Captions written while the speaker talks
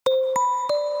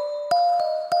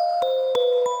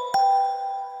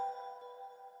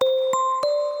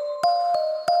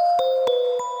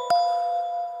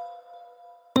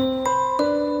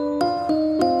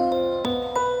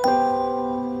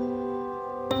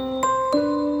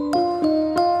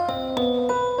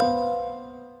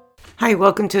Hi,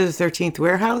 welcome to the 13th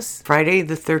Warehouse, Friday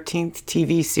the 13th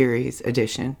TV series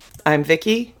edition. I'm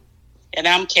Vicky. And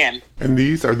I'm Kim. And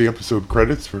these are the episode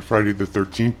credits for Friday the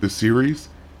 13th, the series,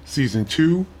 Season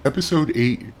 2, Episode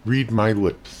 8, Read My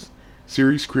Lips.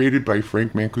 Series created by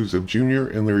Frank Mancuso Jr.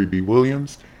 and Larry B.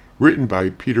 Williams, written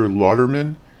by Peter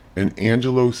Lauterman and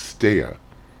Angelo Stea.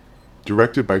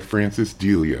 Directed by Francis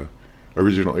Delia.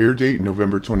 Original air date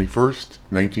November 21st,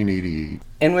 1988.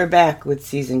 And we're back with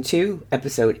Season 2,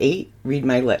 Episode 8, Read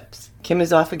My Lips. Kim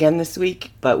is off again this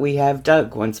week, but we have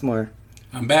Doug once more.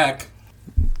 I'm back.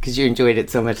 Because you enjoyed it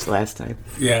so much last time.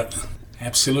 Yeah,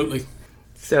 absolutely.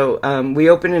 So, we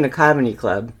open in a comedy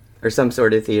club, or some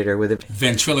sort of theater with a...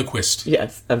 Ventriloquist.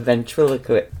 Yes, a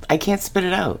ventriloquist. I can't spit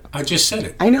it out. I just said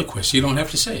it. I know. Ventriloquist. You don't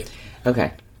have to say it.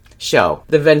 Okay. Show.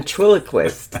 The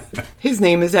ventriloquist. His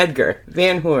name is Edgar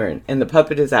Van Horn, and the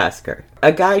puppet is Oscar.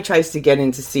 A guy tries to get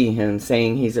in to see him,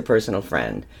 saying he's a personal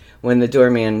friend. When the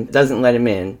doorman doesn't let him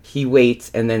in, he waits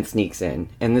and then sneaks in.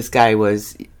 And this guy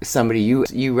was somebody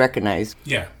you recognize.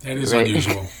 Yeah, that is right?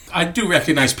 Unusual. I do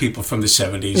recognize people from the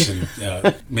 70s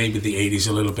and maybe the 80s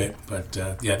a little bit. But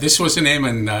yeah, this was a name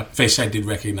and face I did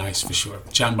recognize for sure.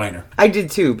 John Biner. I did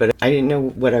too, but I didn't know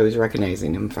what I was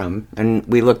recognizing him from. And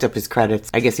we looked up his credits.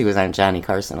 I guess he was on Johnny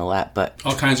Carson a lot, but...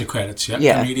 All kinds of credits, yeah.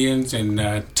 Yeah. Comedians and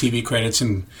TV credits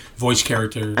and voice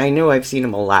characters. I know I've seen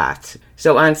him a lot.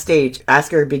 So on stage,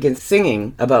 Oscar begins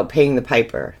singing about paying the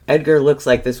piper. Edgar looks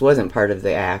like this wasn't part of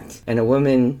the act, and a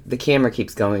woman the camera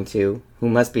keeps going to, who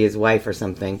must be his wife or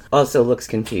something, also looks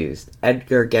confused.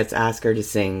 Edgar gets Oscar to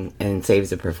sing and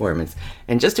saves the performance.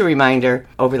 And just a reminder,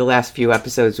 over the last few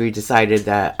episodes, we decided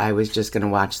that I was just going to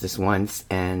watch this once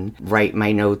and write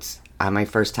my notes on my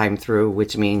first time through,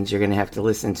 which means you're going to have to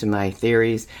listen to my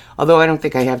theories, although I don't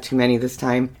think I have too many this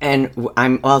time. And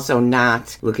I'm also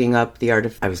not looking up the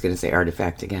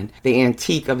artifact again, the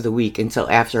antique of the week until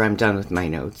after I'm done with my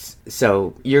notes.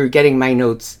 So you're getting my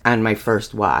notes on my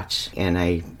first watch, and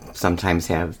I sometimes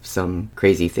have some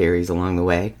crazy theories along the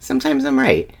way. Sometimes I'm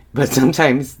right, but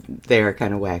sometimes they are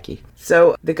kind of wacky.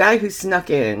 So the guy who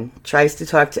snuck in tries to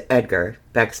talk to Edgar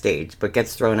backstage, but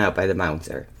gets thrown out by the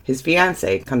bouncer. His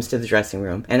fiancée comes to the dressing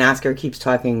room, and Oscar keeps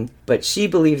talking, but she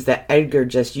believes that Edgar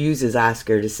just uses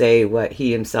Oscar to say what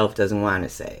he himself doesn't want to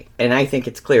say. And I think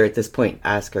it's clear at this point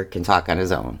Oscar can talk on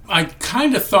his own. I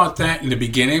kind of thought that in the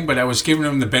beginning, but I was giving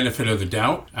him the benefit of the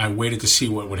doubt. I waited to see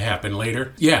what would happen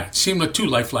later. Yeah, it seemed like too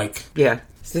lifelike. Yeah.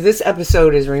 So this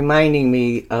episode is reminding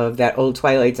me of that old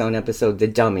Twilight Zone episode, The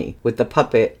Dummy, with the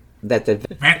puppet that the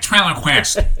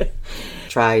ventriloquist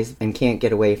tries and can't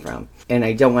get away from. And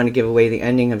I don't want to give away the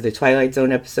ending of the Twilight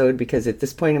Zone episode because at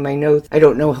this point in my notes, I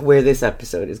don't know where this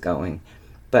episode is going.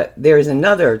 But there is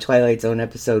another Twilight Zone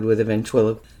episode with a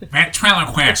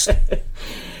ventriloquist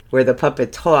where the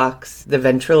puppet talks the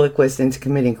ventriloquist into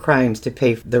committing crimes to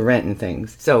pay the rent and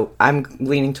things. So I'm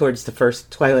leaning towards the first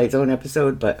Twilight Zone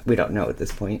episode, but we don't know at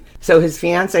this point. So his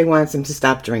fiancée wants him to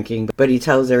stop drinking, but he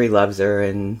tells her he loves her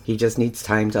and he just needs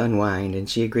time to unwind, and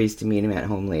she agrees to meet him at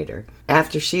home later.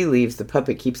 After she leaves, the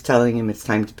puppet keeps telling him it's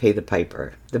time to pay the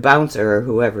piper. The bouncer, or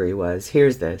whoever he was,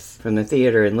 hears this from the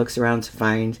theater and looks around to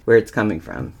find where it's coming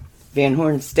from. Van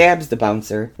Horn stabs the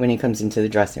bouncer when he comes into the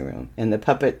dressing room, and the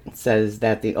puppet says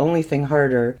that the only thing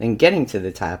harder than getting to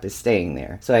the top is staying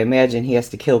there. So I imagine he has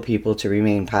to kill people to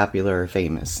remain popular or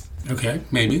famous. Okay,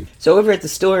 maybe. So over at the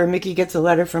store, Mickey gets a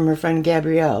letter from her friend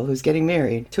Gabrielle, who's getting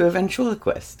married to a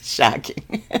ventriloquist.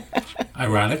 Shocking.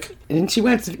 Ironic. And she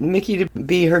wants Mickey to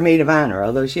be her maid of honor,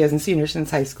 although she hasn't seen her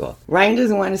since high school. Ryan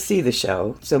doesn't want to see the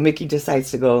show, so Mickey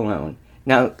decides to go alone.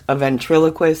 Now, a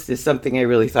ventriloquist is something I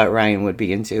really thought Ryan would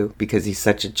be into because he's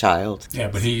such a child. Yeah,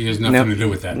 but he has nothing to do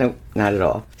with that. Nope, not at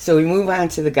all. So we move on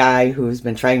to the guy who's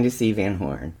been trying to see Van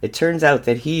Horn. It turns out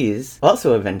that he's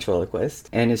also a ventriloquist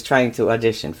and is trying to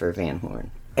audition for Van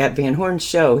Horn. At Van Horn's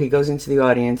show, he goes into the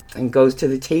audience and goes to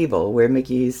the table where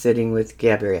Mickey is sitting with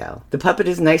Gabrielle. The puppet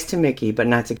is nice to Mickey, but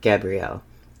not to Gabrielle.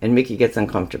 And Mickey gets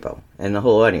uncomfortable, and the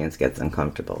whole audience gets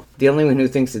uncomfortable. The only one who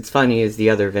thinks it's funny is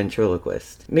the other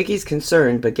ventriloquist. Mickey's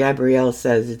concerned, but Gabrielle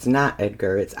says it's not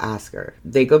Edgar, it's Oscar.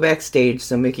 They go backstage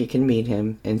so Mickey can meet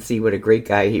him and see what a great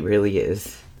guy he really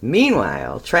is.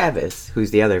 Meanwhile, Travis, who's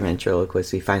the other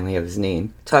ventriloquist, we finally have his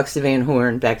name, talks to Van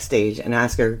Horn backstage, and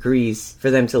Oscar agrees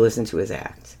for them to listen to his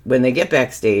act. When they get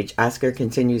backstage, Oscar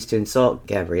continues to insult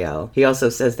Gabrielle. He also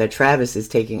says that Travis is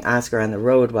taking Oscar on the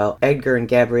road while Edgar and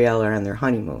Gabrielle are on their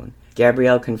honeymoon.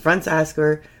 Gabrielle confronts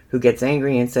Oscar, who gets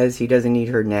angry and says he doesn't need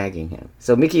her nagging him.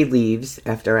 So Mickey leaves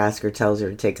after Oscar tells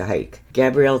her to take a hike.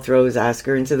 Gabrielle throws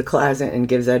Oscar into the closet and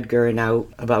gives Edgar an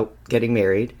out about getting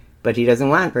married. but he doesn't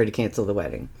want her to cancel the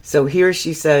wedding. So here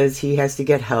she says he has to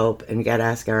get help and got to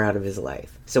ask her out of his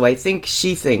life. So I think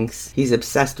she thinks he's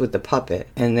obsessed with the puppet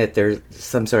and that there's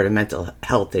some sort of mental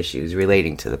health issues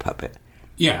relating to the puppet.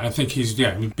 Yeah, I think he's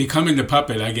becoming the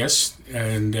puppet, I guess,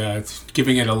 and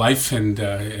giving it a life and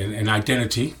an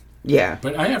identity. Yeah.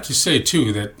 But I have to say,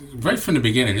 too, that right from the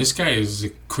beginning, this guy is a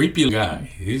creepy guy.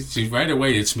 He's right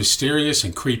away, it's mysterious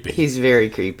and creepy. He's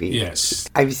very creepy. Yes.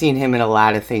 I've seen him in a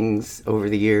lot of things over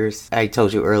the years. I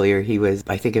told you earlier he was,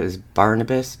 I think it was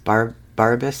Barabbas?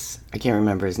 I can't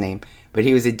remember his name. But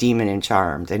he was a demon in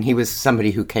Charmed, and he was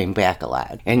somebody who came back a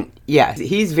lot. And yeah,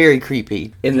 he's very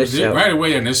creepy in the show. Right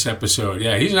away in this episode,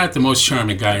 yeah, he's not the most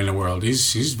charming guy in the world.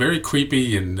 He's very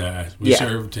creepy and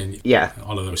reserved and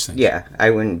all of those things. Yeah, I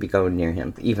wouldn't be going near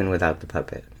him, even without the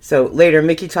puppet. So later,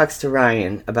 Mickey talks to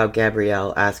Ryan about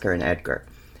Gabrielle, Oscar, and Edgar.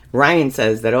 Ryan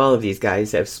says that all of these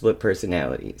guys have split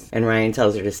personalities, and Ryan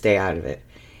tells her to stay out of it.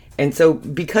 And so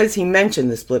because he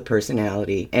mentioned the split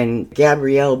personality and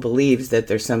Gabrielle believes that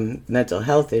there's some mental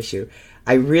health issue,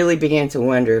 I really began to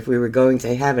wonder if we were going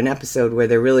to have an episode where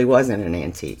there really wasn't an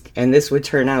antique. And this would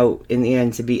turn out in the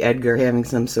end to be Edgar having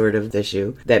some sort of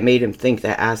issue that made him think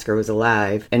that Oscar was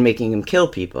alive and making him kill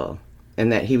people.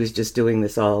 And that he was just doing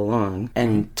this all along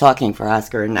and talking for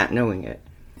Oscar and not knowing it.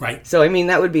 Right. So, I mean,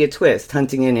 that would be a twist,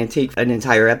 hunting an antique an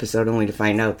entire episode only to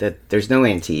find out that there's no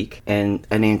antique, and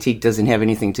an antique doesn't have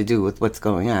anything to do with what's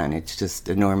going on. It's just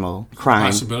a normal crime.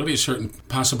 Possibility, a certain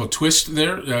possible twist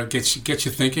there gets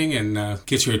you thinking and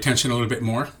gets your attention a little bit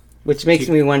more. Which makes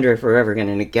me wonder if we're ever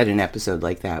going to get an episode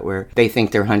like that, where they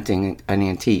think they're hunting an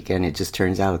antique, and it just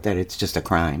turns out that it's just a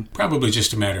crime. Probably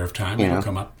just a matter of time. It'll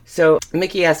come up. So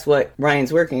Mickey asks what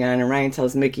Ryan's working on, and Ryan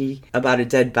tells Mickey about a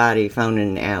dead body found in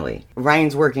an alley.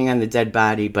 Ryan's working on the dead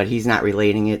body, but he's not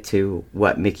relating it to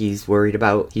what Mickey's worried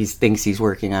about. He thinks he's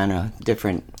working on a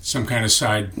different... Some kind of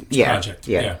side project.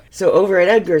 Yeah. So over at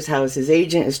Edgar's house, his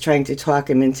agent is trying to talk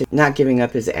him into not giving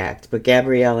up his act, but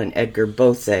Gabrielle and Edgar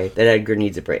both say that Edgar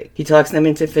needs a break. He talks them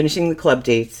into finishing the club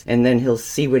dates, and then he'll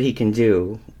see what he can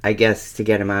do, I guess, to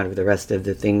get him out of the rest of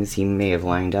the things he may have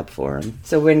lined up for him.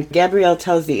 So when Gabrielle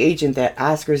tells the agent that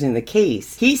Oscar's in the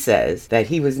case, he says that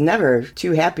he was never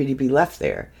too happy to be left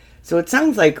there. So it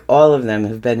sounds like all of them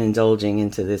have been indulging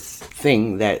into this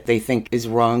thing that they think is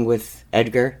wrong with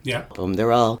Edgar. Yeah.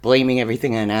 They're all blaming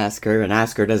everything on Oscar, and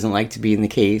Oscar doesn't like to be in the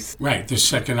case. Right, the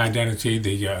second identity,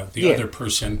 the other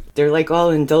person. They're like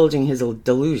all indulging his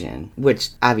delusion, which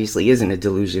obviously isn't a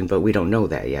delusion, but we don't know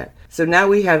that yet. So now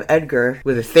we have Edgar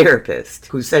with a therapist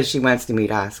who says she wants to meet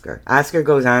Oscar. Oscar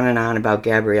goes on and on about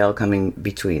Gabrielle coming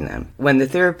between them. When the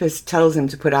therapist tells him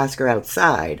to put Oscar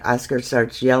outside, Oscar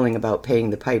starts yelling about paying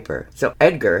the piper. So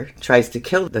Edgar tries to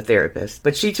kill the therapist,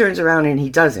 but she turns around and he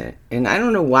doesn't. And I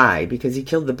don't know why, because he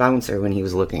killed the bouncer when he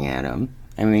was looking at him.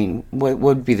 I mean, what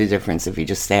would be the difference if he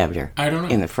just stabbed her? I don't know.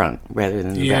 In the front rather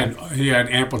than the back? He had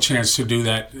ample chance to do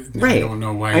that. Right. I don't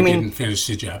know why he didn't finish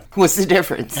the job. What's the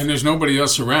difference? And there's nobody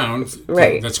else around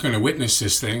that's going to witness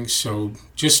this thing, so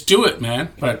just do it, man.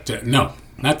 But no,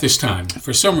 not this time.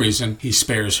 For some reason, he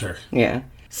spares her. Yeah.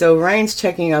 So Ryan's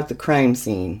checking out the crime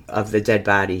scene of the dead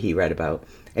body he read about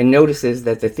and notices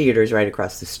that the theater's right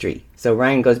across the street. So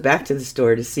Ryan goes back to the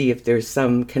store to see if there's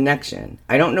some connection.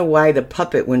 I don't know why the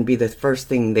puppet wouldn't be the first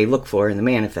thing they look for in the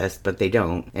manifest, but they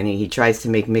don't. And he tries to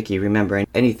make Mickey remember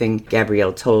anything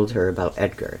Gabrielle told her about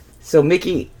Edgar. So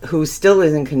Mickey, who still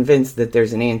isn't convinced that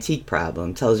there's an antique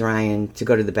problem, tells Ryan to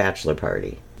go to the bachelor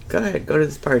party. Go ahead, go to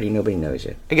this party, nobody knows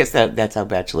you. I guess that's how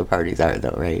bachelor parties are,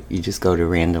 though, right? You just go to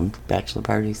random bachelor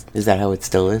parties. Is that how it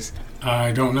still is?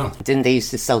 I don't know. Didn't they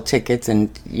used to sell tickets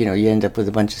and, you end up with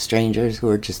a bunch of strangers who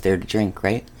are just there to drink,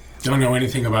 right? Don't know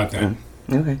anything about that.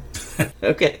 Okay.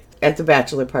 Okay. At the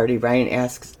bachelor party, Ryan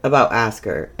asks about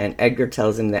Oscar, and Edgar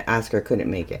tells him that Oscar couldn't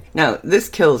make it. Now, this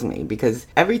kills me, because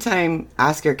every time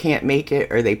Oscar can't make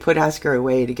it, or they put Oscar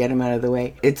away to get him out of the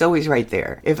way, it's always right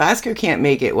there. If Oscar can't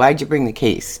make it, why'd you bring the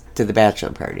case to the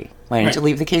bachelor party? Why didn't you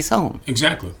leave the case home?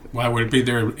 Exactly. Why would it be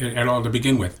there at all to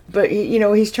begin with? But,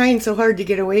 he's trying so hard to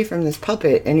get away from this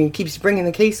puppet, and he keeps bringing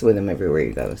the case with him everywhere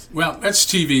he goes. Well, that's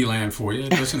TV land for you.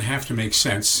 It doesn't have to make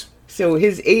sense. So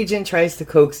his agent tries to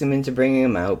coax him into bringing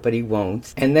him out, but he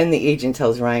won't. And then the agent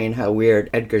tells Ryan how weird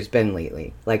Edgar's been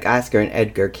lately. Like Oscar and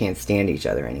Edgar can't stand each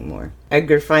other anymore.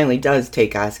 Edgar finally does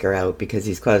take Oscar out because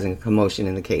he's causing a commotion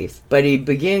in the case. But he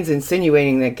begins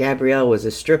insinuating that Gabrielle was a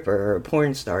stripper or a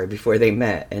porn star before they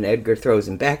met, and Edgar throws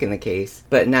him back in the case,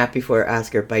 but not before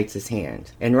Oscar bites his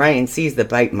hand. And Ryan sees the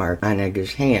bite mark on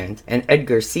Edgar's hand, and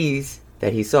Edgar sees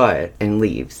that he saw it and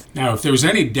leaves. Now, if there was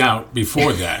any doubt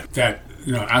before that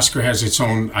Oscar has its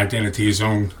own identity, his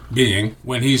own being.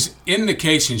 When he's in the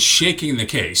case and shaking the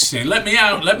case, saying, let me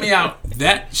out,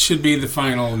 that should be the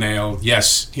final nail.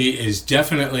 Yes, he is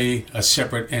definitely a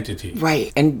separate entity.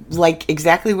 Right. And like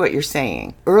exactly what you're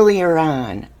saying. Earlier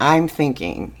on, I'm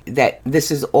thinking that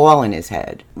this is all in his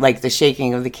head, like the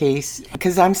shaking of the case.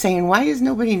 Because I'm saying, why is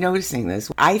nobody noticing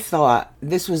this? I thought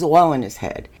this was all in his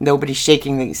head. Nobody's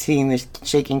seeing the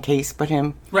shaking case but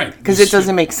him. Right. Because it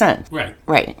doesn't make sense. Right.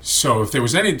 Right. So if there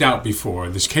was any doubt before,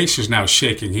 this case is now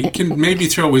shaking. He can maybe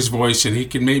throw his voice and he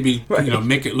can maybe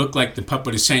make it look like the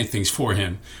puppet is saying things for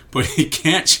him, but he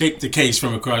can't shake the case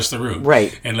from across the room.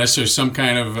 Right. Unless there's some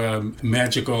kind of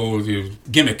magical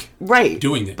gimmick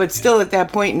doing it. But still at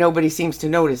that point, nobody seems to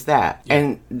notice that. Yeah.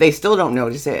 And they still don't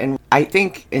notice it. And I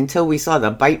think until we saw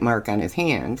the bite mark on his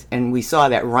hand and we saw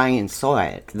that Ryan saw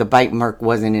it, the bite mark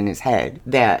wasn't in his head,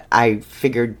 that I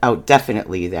figured out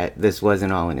definitely that this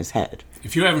wasn't all in his head.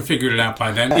 If you haven't figured it out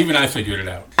by then, even I figured it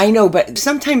out. I know, but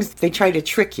sometimes they try to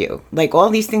trick you. Like,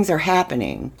 all these things are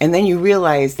happening, and then you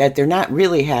realize that they're not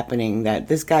really happening, that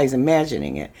this guy's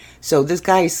imagining it. So this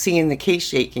guy's seeing the case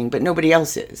shaking, but nobody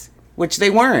else is. Which they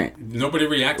weren't. Nobody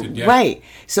reacted yet. Right.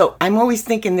 So I'm always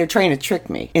thinking they're trying to trick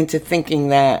me into thinking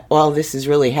that all this is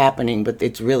really happening, but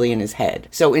it's really in his head.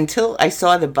 So until I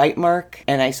saw the bite mark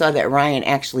and I saw that Ryan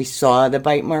actually saw the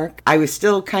bite mark, I was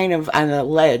still kind of on a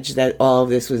ledge that all of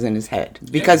this was in his head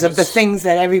because of the things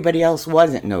that everybody else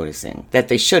wasn't noticing that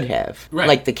they should have. Right.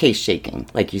 Like the case shaking,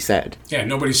 like you said. Yeah,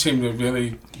 nobody seemed to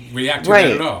really react to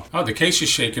that at all. Oh, the case is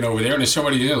shaking over there and there's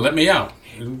somebody, let me out.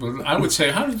 I would say,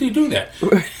 how did he do that?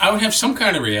 I would have some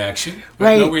kind of reaction,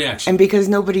 but no reaction. And because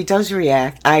nobody does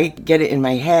react, I get it in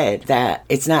my head that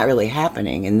it's not really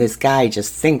happening, and this guy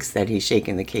just thinks that he's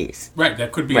shaking the case. Right,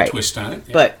 that could be a twist on it.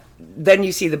 Yeah. But then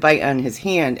you see the bite on his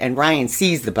hand, and Ryan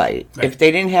sees the bite. Right. If they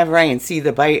didn't have Ryan see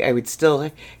the bite, I would still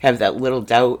have that little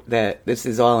doubt that this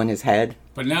is all in his head.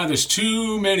 But now there's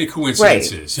too many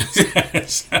coincidences.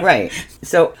 Right.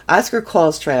 So Oscar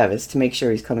calls Travis to make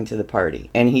sure he's coming to the party,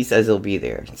 and he says he'll be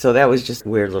there. So that was just a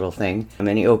weird little thing. And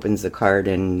then he opens the card,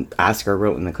 and Oscar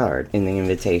wrote in the card, in the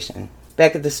invitation.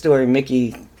 Back at the store,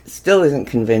 Mickey still isn't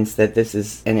convinced that this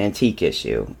is an antique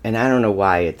issue, and I don't know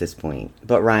why at this point,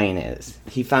 but Ryan is.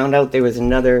 He found out there was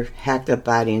another hacked-up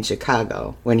body in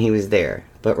Chicago when he was there.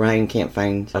 But Ryan can't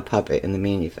find a puppet in the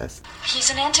manifest. He's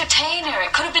an entertainer.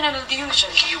 It could have been an illusion.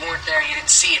 You weren't there. You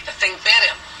didn't see it. The thing bit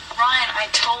him. Ryan, I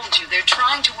told you. They're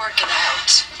trying to work it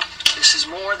out. This is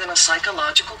more than a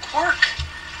psychological quirk.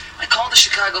 I called the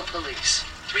Chicago police.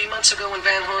 3 months ago when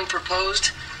Van Horn proposed,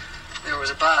 there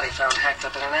was a body found hacked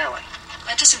up in an alley.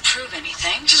 That doesn't prove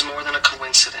anything. This is more than a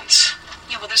coincidence.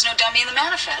 Yeah, well, there's no dummy in the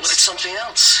manifest. Well, it's something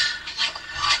else. Like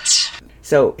what?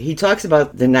 So he talks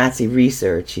about the Nazi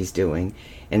research he's doing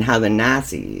and how the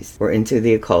Nazis were into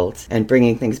the occult and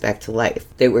bringing things back to life.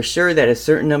 They were sure that a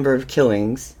certain number of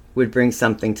killings would bring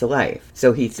something to life.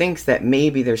 So he thinks that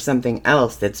maybe there's something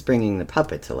else that's bringing the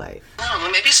puppet to life. Oh,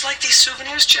 maybe it's like these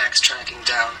souvenirs Jack's tracking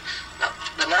down. Now,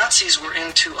 the Nazis were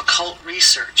into occult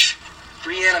research,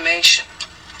 reanimation,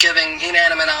 giving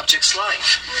inanimate objects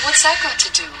life. Well, what's that got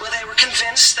to do? Well, they were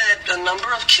convinced that a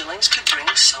number of killings could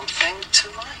bring something to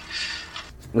life.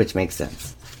 Which makes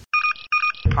sense.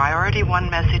 Priority 1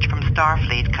 message from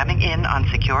Starfleet coming in on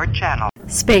secured channel.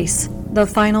 Space, the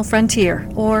final frontier,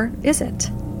 or is it?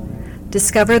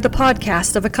 Discover the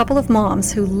podcast of a couple of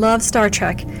moms who love Star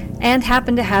Trek and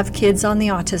happen to have kids on the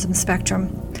autism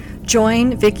spectrum.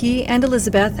 Join Vicky and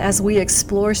Elizabeth as we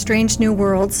explore strange new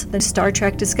worlds, the Star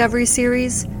Trek Discovery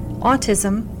series,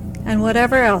 autism, and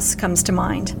whatever else comes to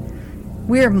mind.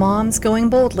 We're Moms Going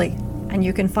Boldly, and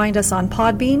you can find us on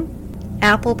Podbean,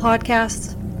 Apple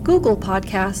Podcasts, Google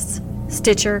Podcasts,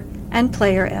 Stitcher, and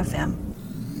Player FM.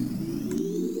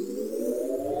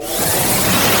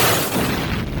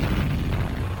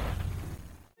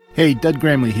 Hey, Dud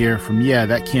Gramley here from Yeah,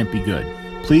 That Can't Be Good.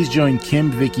 Please join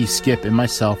Kim, Vicky, Skip, and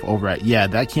myself over at Yeah,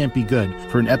 That Can't Be Good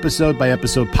for an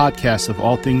episode-by-episode podcast of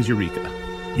all things Eureka.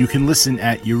 You can listen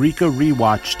at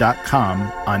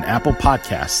eurekarewatch.com on Apple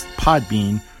Podcasts,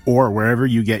 Podbean, or wherever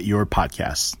you get your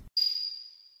podcasts.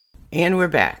 And we're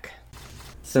back.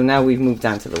 So now we've moved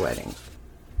on to the wedding.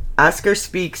 Oscar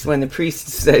speaks when the priest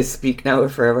says, "Speak now or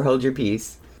forever hold your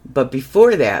peace." But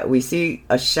before that, we see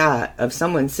a shot of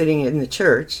someone sitting in the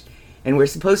church, and we're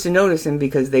supposed to notice him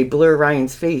because they blur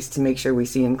Ryan's face to make sure we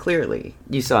see him clearly.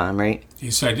 You saw him, right?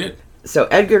 Yes, I did. So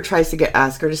Edgar tries to get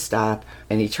Oscar to stop,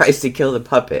 and he tries to kill the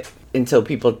puppet until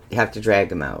people have to drag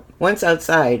him out. Once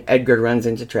outside, Edgar runs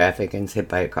into traffic and is hit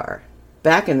by a car.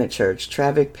 Back in the church,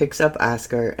 Travis picks up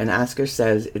Oscar, and Oscar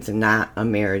says it's not a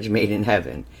marriage made in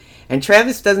heaven. And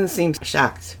Travis doesn't seem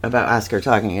shocked about Oscar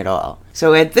talking at all.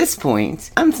 So at this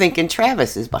point, I'm thinking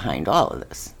Travis is behind all of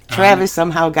this. Travis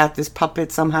somehow got this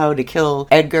puppet somehow to kill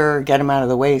Edgar, get him out of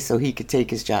the way so he could take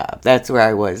his job. That's where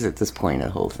I was at this point of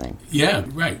the whole thing. Yeah,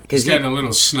 right. He's got a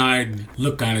little snide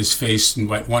look on his face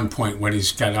at one point when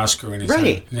he's got Oscar in his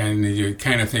hand. And you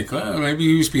kind of think, oh, maybe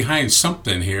he was behind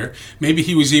something here. Maybe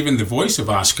he was even the voice of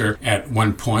Oscar at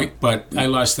one point, but I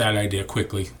lost that idea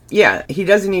quickly. Yeah, he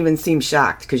doesn't even seem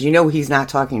shocked because you know he's not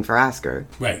talking for Oscar.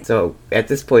 Right. So at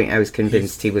this point, I was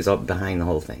convinced he was up behind the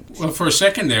whole thing. Well, for a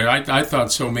second there, I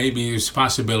thought so maybe it was a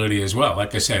possibility as well.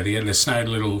 Like I said, he had this snide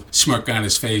little smirk on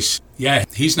his face. Yeah,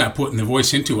 he's not putting the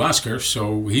voice into Oscar,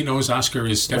 so he knows Oscar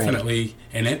is definitely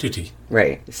an entity.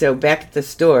 Right. So back at the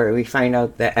store, we find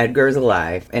out that Edgar is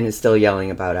alive and is still yelling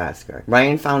about Oscar.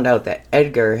 Ryan found out that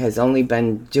Edgar has only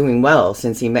been doing well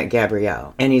since he met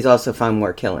Gabrielle, and he's also found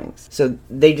more killings. So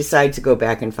they decide to go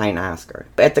back and find Oscar.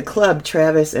 At the club,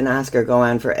 Travis and Oscar go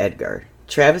on for Edgar.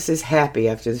 Travis is happy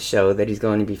after the show that he's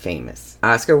going to be famous.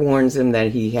 Oscar warns him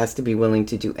that he has to be willing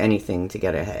to do anything to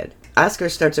get ahead. Oscar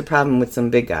starts a problem with some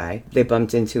big guy they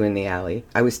bumped into in the alley.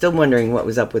 I was still wondering what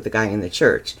was up with the guy in the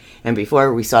church. And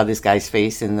before we saw this guy's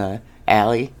face in the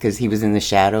alley, because he was in the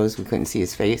shadows, we couldn't see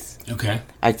his face. Okay.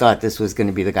 I thought this was going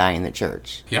to be the guy in the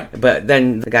church. Yeah. But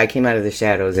then the guy came out of the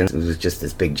shadows and it was just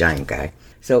this big giant guy.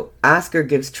 So Oscar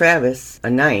gives Travis a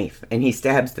knife and he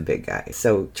stabs the big guy.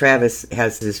 So Travis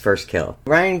has his first kill.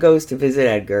 Ryan goes to visit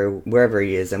Edgar wherever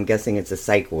he is. I'm guessing it's a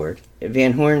psych ward.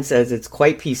 Van Horn says it's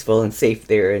quite peaceful and safe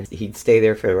there and he'd stay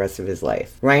there for the rest of his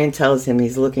life. Ryan tells him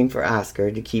he's looking for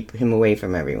Oscar to keep him away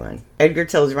from everyone. Edgar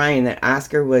tells Ryan that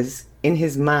Oscar was in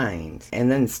his mind and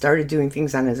then started doing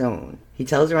things on his own. He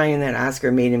tells Ryan that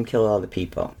Oscar made him kill all the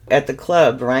people. At the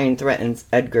club, Ryan threatens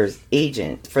Edgar's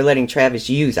agent for letting Travis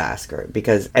use Oscar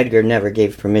because Edgar never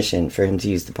gave permission for him to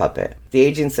use the puppet. The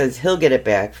agent says he'll get it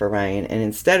back for Ryan, and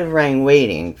instead of Ryan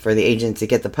waiting for the agent to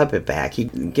get the puppet back, he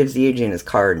gives the agent his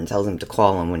card and tells him to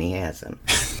call him when he has him.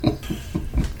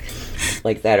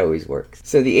 Like that always works.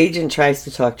 So the agent tries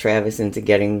to talk Travis into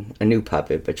getting a new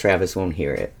puppet, but Travis won't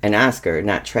hear it. And Oscar,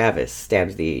 not Travis,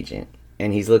 stabs the agent.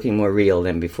 And he's looking more real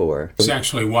than before. He's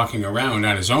actually walking around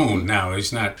on his own now.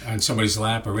 He's not on somebody's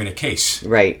lap or in a case.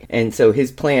 Right. And so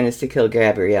his plan is to kill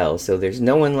Gabrielle, so there's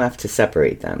no one left to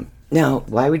separate them. Now,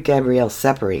 why would Gabrielle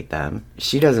separate them?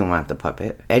 She doesn't want the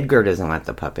puppet. Edgar doesn't want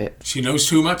the puppet. She knows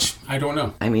too much? I don't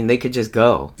know. I mean, they could just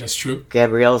go. That's true.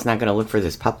 Gabrielle's not going to look for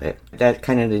this puppet. That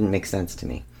kind of didn't make sense to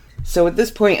me. So at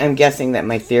this point, I'm guessing that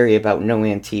my theory about no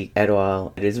antique at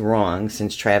all is wrong,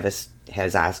 since Travis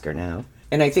has Oscar now.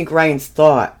 And I think Ryan's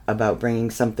thought about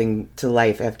bringing something to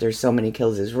life after so many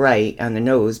kills is right on the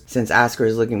nose, since Oscar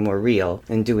is looking more real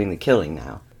and doing the killing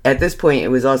now. At this point, it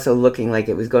was also looking like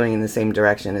it was going in the same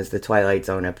direction as the Twilight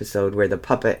Zone episode where the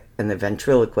puppet and the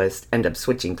ventriloquist end up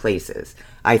switching places.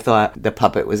 I thought the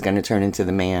puppet was going to turn into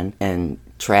the man and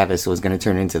Travis was going to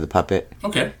turn into the puppet.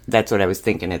 Okay. That's what I was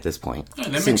thinking at this point. Yeah,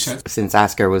 that makes sense. Since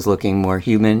Oscar was looking more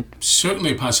human.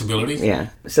 Certainly a possibility. Yeah.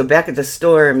 So back at the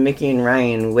store, Mickey and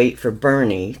Ryan wait for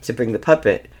Bernie to bring the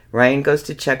puppet. Ryan goes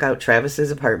to check out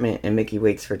Travis's apartment and Mickey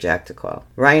waits for Jack to call.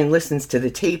 Ryan listens to the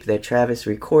tape that Travis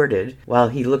recorded while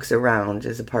he looks around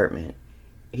his apartment.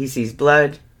 He sees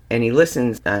blood and he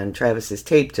listens on Travis's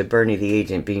tape to Bernie the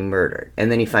agent being murdered.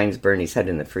 And then he finds Bernie's head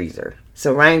in the freezer.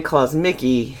 So Ryan calls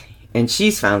Mickey and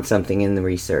she's found something in the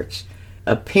research.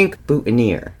 A pink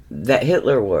boutonniere that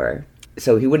Hitler wore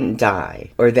so he wouldn't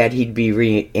die, or that he'd be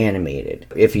reanimated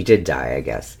if he did die, I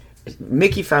guess.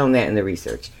 Mickey found that in the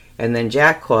research. And then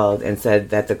Jack called and said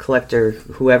that the collector,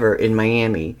 whoever in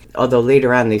Miami, although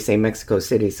later on they say Mexico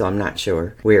City, so I'm not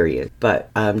sure where he is.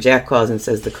 But Jack calls and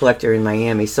says the collector in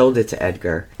Miami sold it to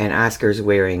Edgar, and Oscar's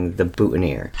wearing the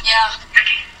boutonniere. Yeah.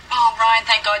 Oh, Ryan,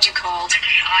 thank God you called.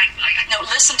 No,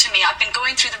 listen to me. I've been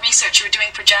going through the research you were doing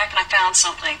for Jack, and I found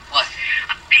something. What?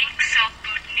 A pink silk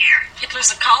boutonniere.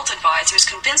 Hitler's occult advisor was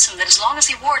convinced him that as long as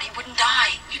he wore it, he wouldn't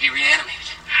die. He'd be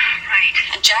reanimated. Right.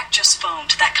 And Jack just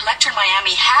phoned. That collector in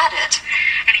Miami had it,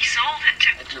 and he sold it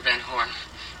to Edgar Van Horn.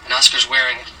 And Oscar's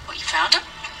wearing it. Well, you found him?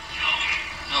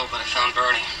 No, but I found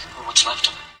Bernie. Or what's left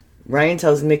of it. Ryan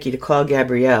tells Mickey to call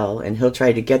Gabrielle, and he'll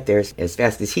try to get there as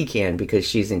fast as he can because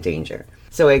she's in danger.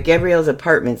 So at Gabrielle's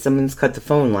apartment, someone's cut the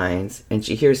phone lines, and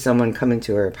she hears someone coming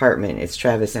to her apartment. It's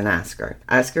Travis and Oscar.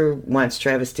 Oscar wants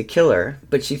Travis to kill her,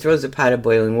 but she throws a pot of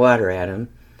boiling water at him,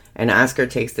 and Oscar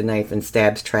takes the knife and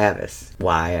stabs Travis.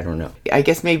 Why? I don't know. I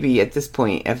guess maybe at this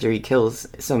point, after he kills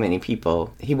so many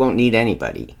people, he won't need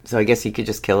anybody. So I guess he could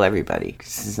just kill everybody.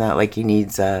 It's not like he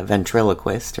needs a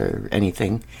ventriloquist or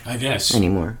anything. I guess.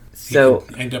 Anymore. He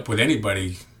could end up with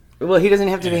anybody Well, he doesn't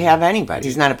have to have anybody.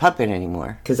 He's not a puppet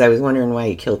anymore. Because I was wondering why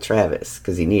he killed Travis,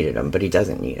 because he needed him, but he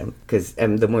doesn't need him. Because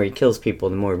the more he kills people,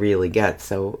 the more real he gets.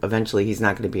 So eventually he's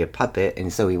not going to be a puppet,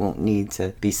 and so he won't need to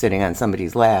be sitting on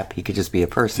somebody's lap. He could just be a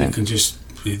person. He can just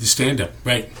be the stand-up,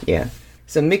 right? Yeah.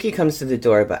 So Mickey comes to the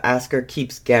door, but Oscar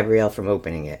keeps Gabrielle from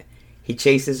opening it. He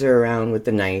chases her around with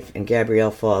the knife, and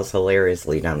Gabrielle falls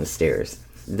hilariously down the stairs.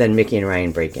 Then Mickey and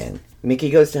Ryan break in.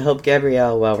 Mickey goes to help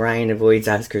Gabrielle while Ryan avoids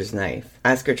Oscar's knife.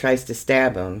 Oscar tries to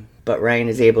stab him, but Ryan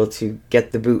is able to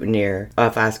get the boutonniere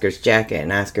off Oscar's jacket,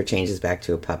 and Oscar changes back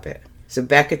to a puppet. So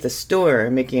back at the store,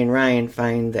 Mickey and Ryan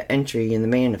find the entry in the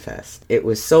manifest. It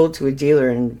was sold to a dealer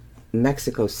in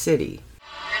Mexico City.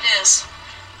 Here it is.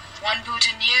 One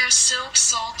boutonniere silk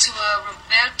sold to a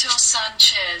Roberto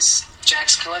Sanchez.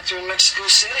 Jack's collector in Mexico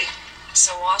City.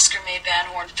 So Oscar made Van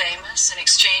Horn famous in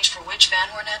exchange for which Van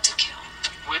Horn had to kill.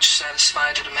 Which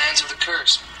satisfied the demands of the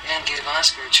curse and gave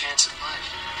Oscar a chance at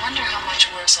life. Wonder how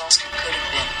much worse Oscar could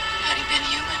have been had he been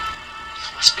human.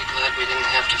 Must be glad we didn't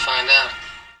have to find out.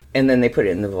 And then they put it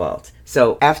in the vault.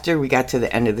 So after we got to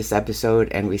the end of this episode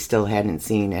and we still hadn't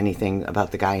seen anything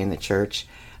about the guy in the church,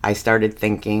 I started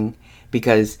thinking,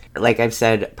 because like I've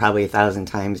said probably 1,000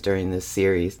 times during this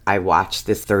series, I watched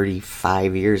this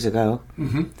 35 years ago.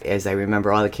 As I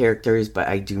remember all the characters, but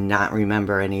I do not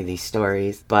remember any of these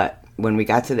stories. But when we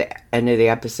got to the end of the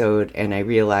episode and I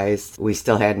realized we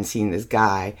still hadn't seen this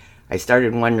guy, I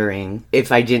started wondering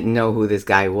if I didn't know who this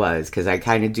guy was, because I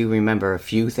kind of do remember a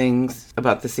few things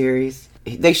about the series.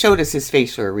 They showed us his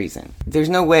face for a reason. There's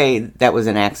no way that was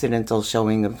an accidental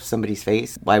showing of somebody's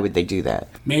face. Why would they do that?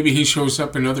 Maybe he shows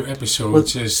up in other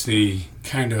episodes as the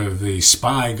kind of the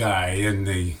spy guy and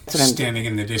the standing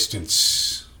in the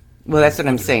distance. Well, that's what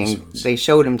I'm saying. Episodes. They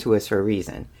showed him to us for a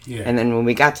reason. Yeah. And then when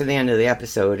we got to the end of the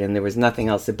episode and there was nothing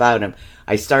else about him,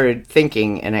 I started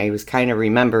thinking and I was kind of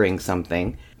remembering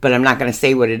something. But I'm not going to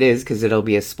say what it is because it'll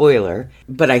be a spoiler.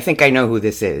 But I think I know who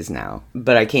this is now.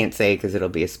 But I can't say because it'll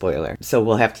be a spoiler. So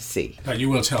we'll have to see. But you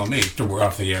will tell me till we're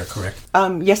off the air, correct?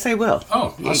 Yes, I will.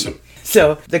 Oh, awesome.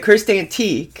 So, the cursed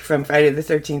antique from Friday the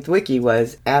 13th wiki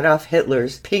was Adolf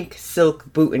Hitler's pink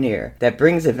silk boutonniere that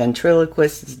brings a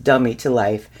ventriloquist's dummy to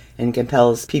life and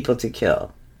compels people to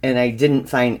kill. And I didn't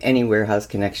find any warehouse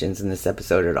connections in this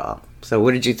episode at all. So,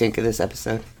 what did you think of this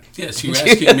episode? Yes, you're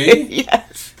asking me?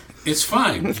 Yes. It's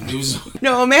fine. It was...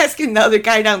 No, I'm asking the other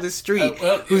guy down the street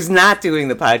who's not doing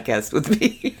the podcast with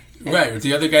me. Right, but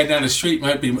the other guy down the street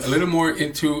might be a little more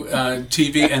into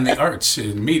TV and the arts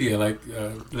and media like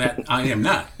that I am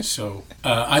not. So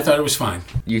I thought it was fine.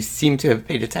 You seem to have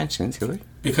paid attention to it.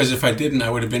 Because if I didn't,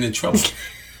 I would have been in trouble.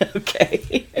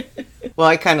 Okay. Well,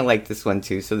 I kind of like this one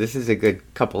too, so this is a good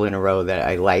couple in a row that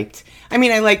I liked. I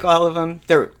mean, I like all of them.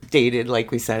 They're dated, like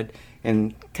we said,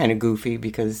 and kind of goofy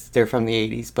because they're from the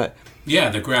 80s, but... Yeah,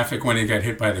 the graphic when he got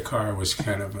hit by the car was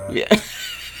kind of... Yeah.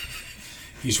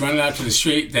 He's running out to the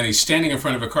street, then he's standing in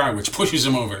front of a car, which pushes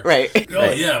him over. Right. Oh,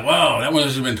 right. Yeah, wow, that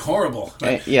must have been horrible.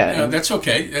 But, yeah. You know, that's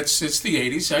okay. It's the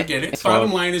 80s, I get it.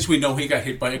 Bottom line is we know he got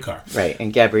hit by a car. Right,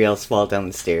 and Gabrielle's fall down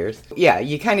the stairs. Yeah,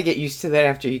 you kind of get used to that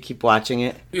after you keep watching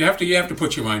it. You have to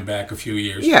put your mind back a few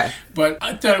years. Yeah. But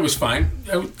I thought it was fine.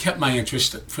 It kept my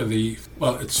interest for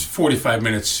it's 45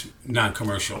 minutes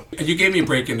non-commercial. And you gave me a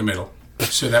break in the middle,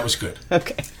 so that was good.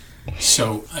 Okay.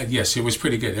 So, yes, it was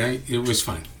pretty good. It was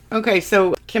fine. Okay,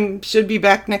 so Kim should be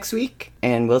back next week,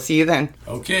 and we'll see you then.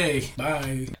 Okay,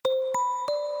 bye.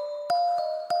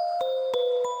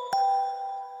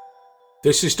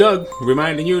 This is Doug,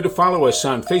 reminding you to follow us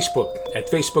on Facebook at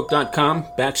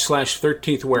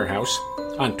facebook.com/13th Warehouse,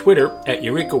 on Twitter at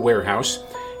Eureka Warehouse,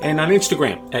 and on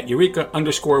Instagram at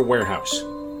Eureka_Warehouse.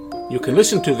 You can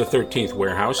listen to The 13th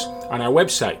Warehouse on our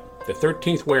website,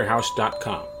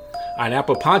 the13thwarehouse.com, on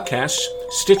Apple Podcasts,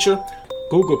 Stitcher,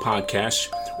 Google Podcasts,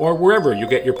 or wherever you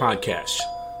get your podcasts.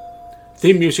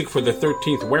 Theme music for The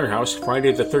 13th Warehouse,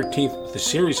 Friday the 13th, the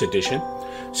series edition,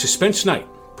 Suspense Night,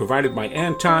 provided by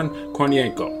Anton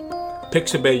Kornienko.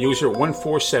 Pixabay user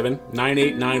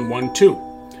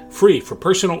 147-98912. Free for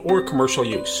personal or commercial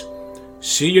use.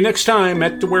 See you next time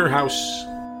at the warehouse.